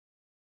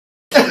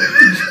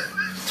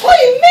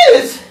20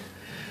 minutes?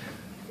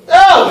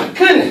 Oh my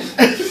goodness.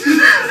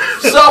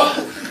 So,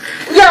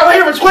 we gotta wait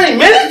here for 20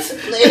 minutes?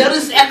 You know,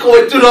 this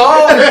echoing through the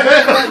hall.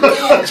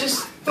 Dad,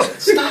 just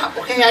stop.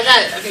 Okay, I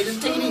got it. Okay,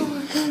 just take it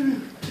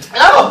easy.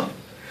 Oh.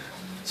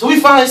 So we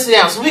finally sit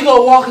down. So we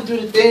go walking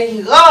through the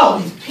thing. Oh,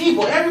 these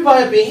people,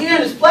 everybody up in here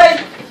in this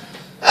place.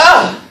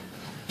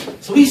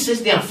 So he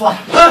sits down, fly.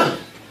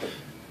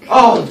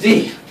 Oh,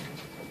 D.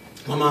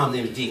 My mom's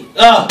name is D.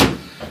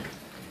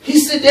 He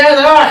sit down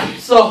and all right.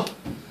 So,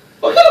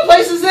 what kind of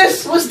place is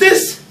this? What's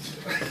this?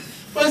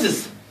 What is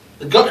this?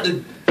 The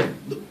garden?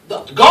 The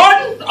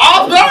garden?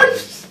 Olive Garden?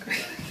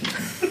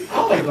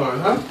 Olive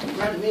Garden, huh?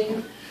 Right,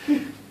 man.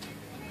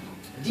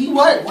 D,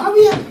 what? Why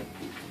we have?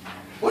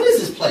 What is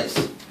this place?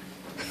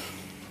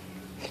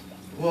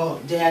 Well,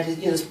 Dad, you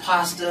know, it's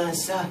pasta and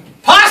stuff.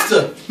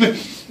 Pasta!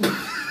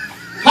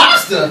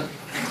 Pasta?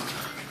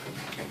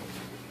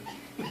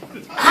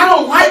 I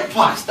don't like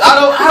pasta. I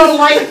don't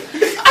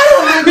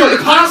like no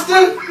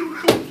pasta.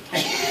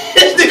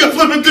 This nigga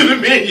flipping through the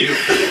menu.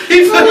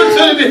 He flipping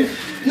through the menu.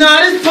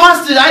 Nah, this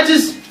pasta,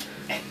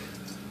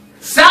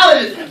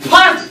 salad,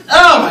 pasta.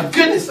 Oh my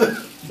goodness.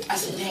 I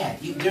said, Dad,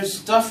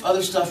 there's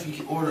other stuff you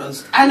can order.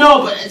 I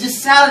know, but just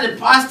salad and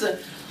pasta.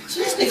 So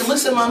this nigga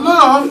looks at my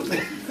mom.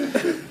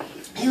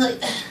 He's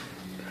like,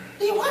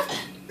 hey,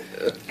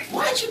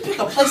 why'd you pick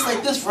a place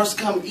like this for us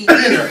to come eat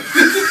dinner?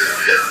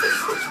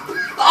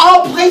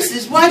 All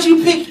places, why'd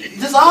you pick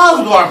this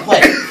Olive Garden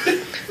place?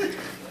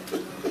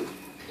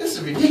 This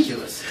is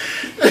ridiculous.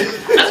 I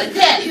was like,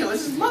 Dad, you know,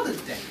 it's his Mother's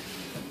Day.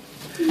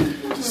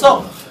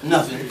 So,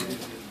 nothing.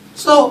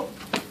 So,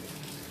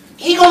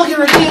 he gonna look at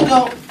her again and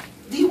go,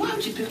 D, why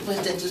would you pick a place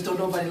that just don't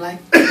nobody like?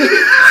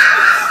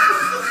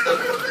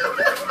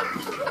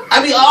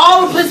 I mean,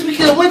 all the places we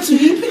could have went to,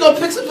 you pick a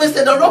place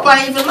that don't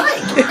nobody even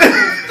like.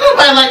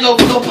 Nobody like no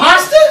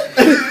pasta?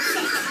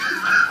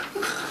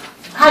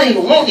 I didn't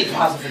even want any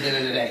pasta for dinner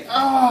today.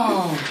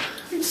 Oh.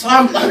 So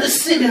I'm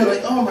just sitting there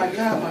like, oh my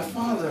God, my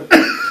father.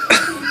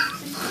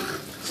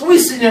 So we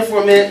sitting there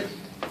for a minute.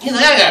 He's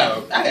like, I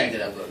gotta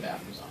get up and go to the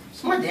bathroom.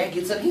 So my dad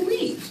gets up and he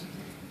leaves.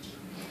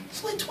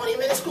 So like 20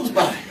 minutes goes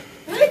by,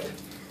 right?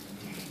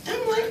 And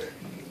I'm like,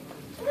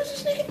 where's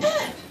this nigga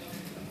at?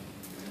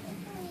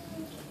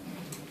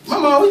 My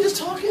mom, we just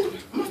talking.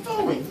 My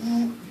phone ring.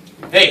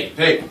 Hey,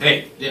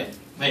 yeah,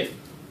 hey.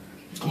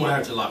 Come on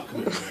out to the lobby,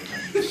 come here.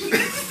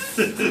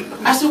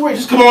 I said, wait,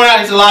 just come on out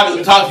into the lobby, let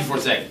me talk to you for a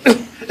second.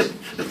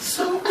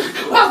 So I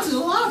go out to the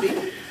lobby,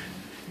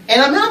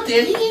 and I'm out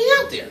there, he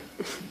ain't out there.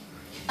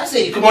 I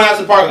say, come on out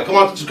to the parking lot, come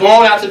on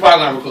out to the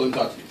parking lot real quick, let me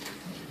talk to you.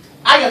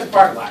 I got to the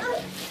parking lot.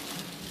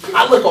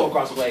 I look over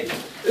across the way.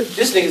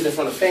 This nigga's in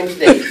front of Famous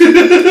Dave's.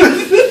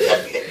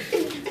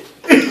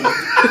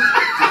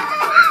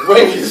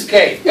 Waving his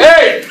cane.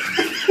 Hey!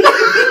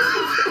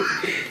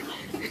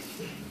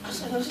 I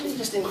said, no, this nigga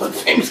just didn't go to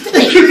Famous Dave's.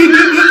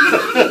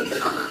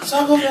 So I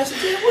go over there and I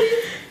said, Dad, what are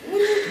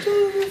you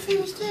doing with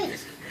Famous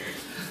Dave's?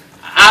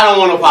 I don't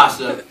want no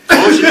pasta. I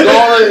want you to go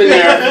over in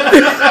there,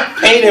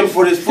 pay him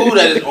for this food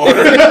that is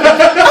ordered.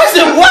 I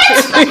said, what?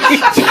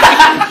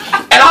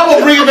 And I'm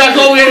going to bring it back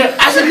over here.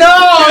 I said, no.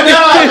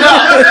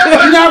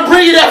 You're not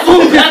bringing that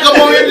food back up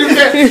over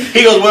here.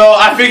 He goes, well,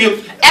 I figured,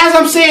 as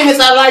I'm saying this,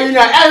 I lie you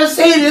not. As I'm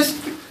saying this,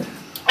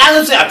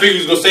 I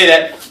figured he was going to say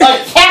that.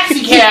 A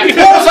taxi cab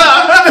pulls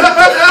up.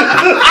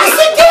 I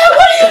said, Dad,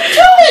 what are you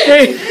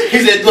doing? He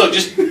said, look,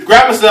 just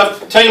grab my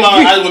stuff, tell your mom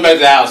I just went back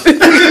to the house.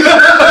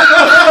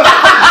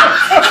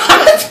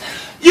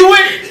 You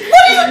went,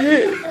 what are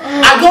you?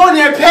 I go in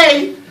there and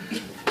pay.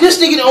 This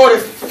nigga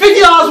ordered $50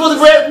 worth of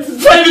bread for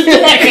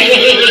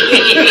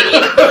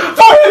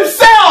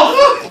himself.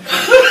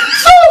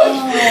 So,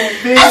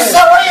 I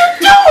said, what are you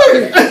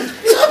doing?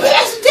 So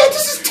I said, Dad,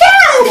 this is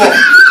terrible.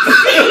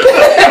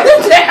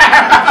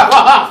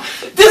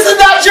 This is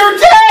not your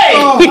day.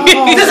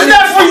 This is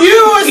not for you.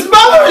 It's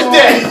Mother's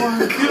Day.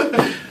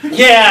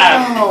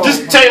 Yeah.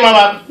 Just tell your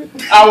mama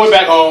I went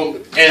back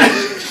home and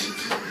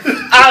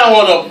I didn't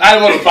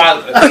want to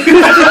pasta.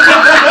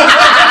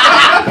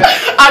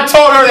 I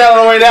told her that on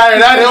the way down here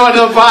and I didn't want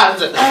no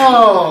pasta.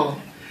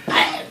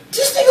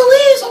 This nigga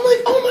leaves. I'm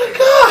like, oh my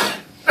God.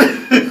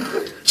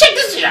 Check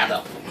this shit out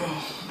though.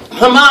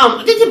 Her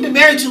mom, they didn't been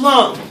married too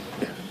long.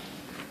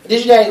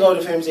 Did your daddy go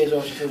to Famous Dave's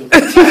Ocean Food?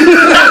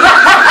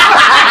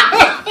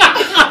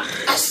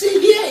 I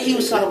said, yeah. He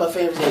was talking about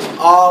Famous Dave's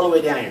all the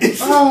way down here.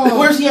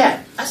 Where's he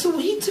at? I said, well,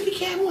 he took a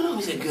cab and went home.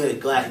 He said, good,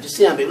 glad. Just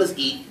sit down, baby. Let's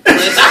eat.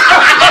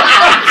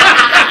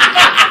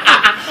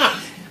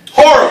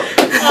 Horrible.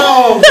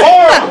 Oh,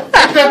 horrible.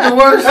 That's the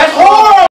worst. That's horrible.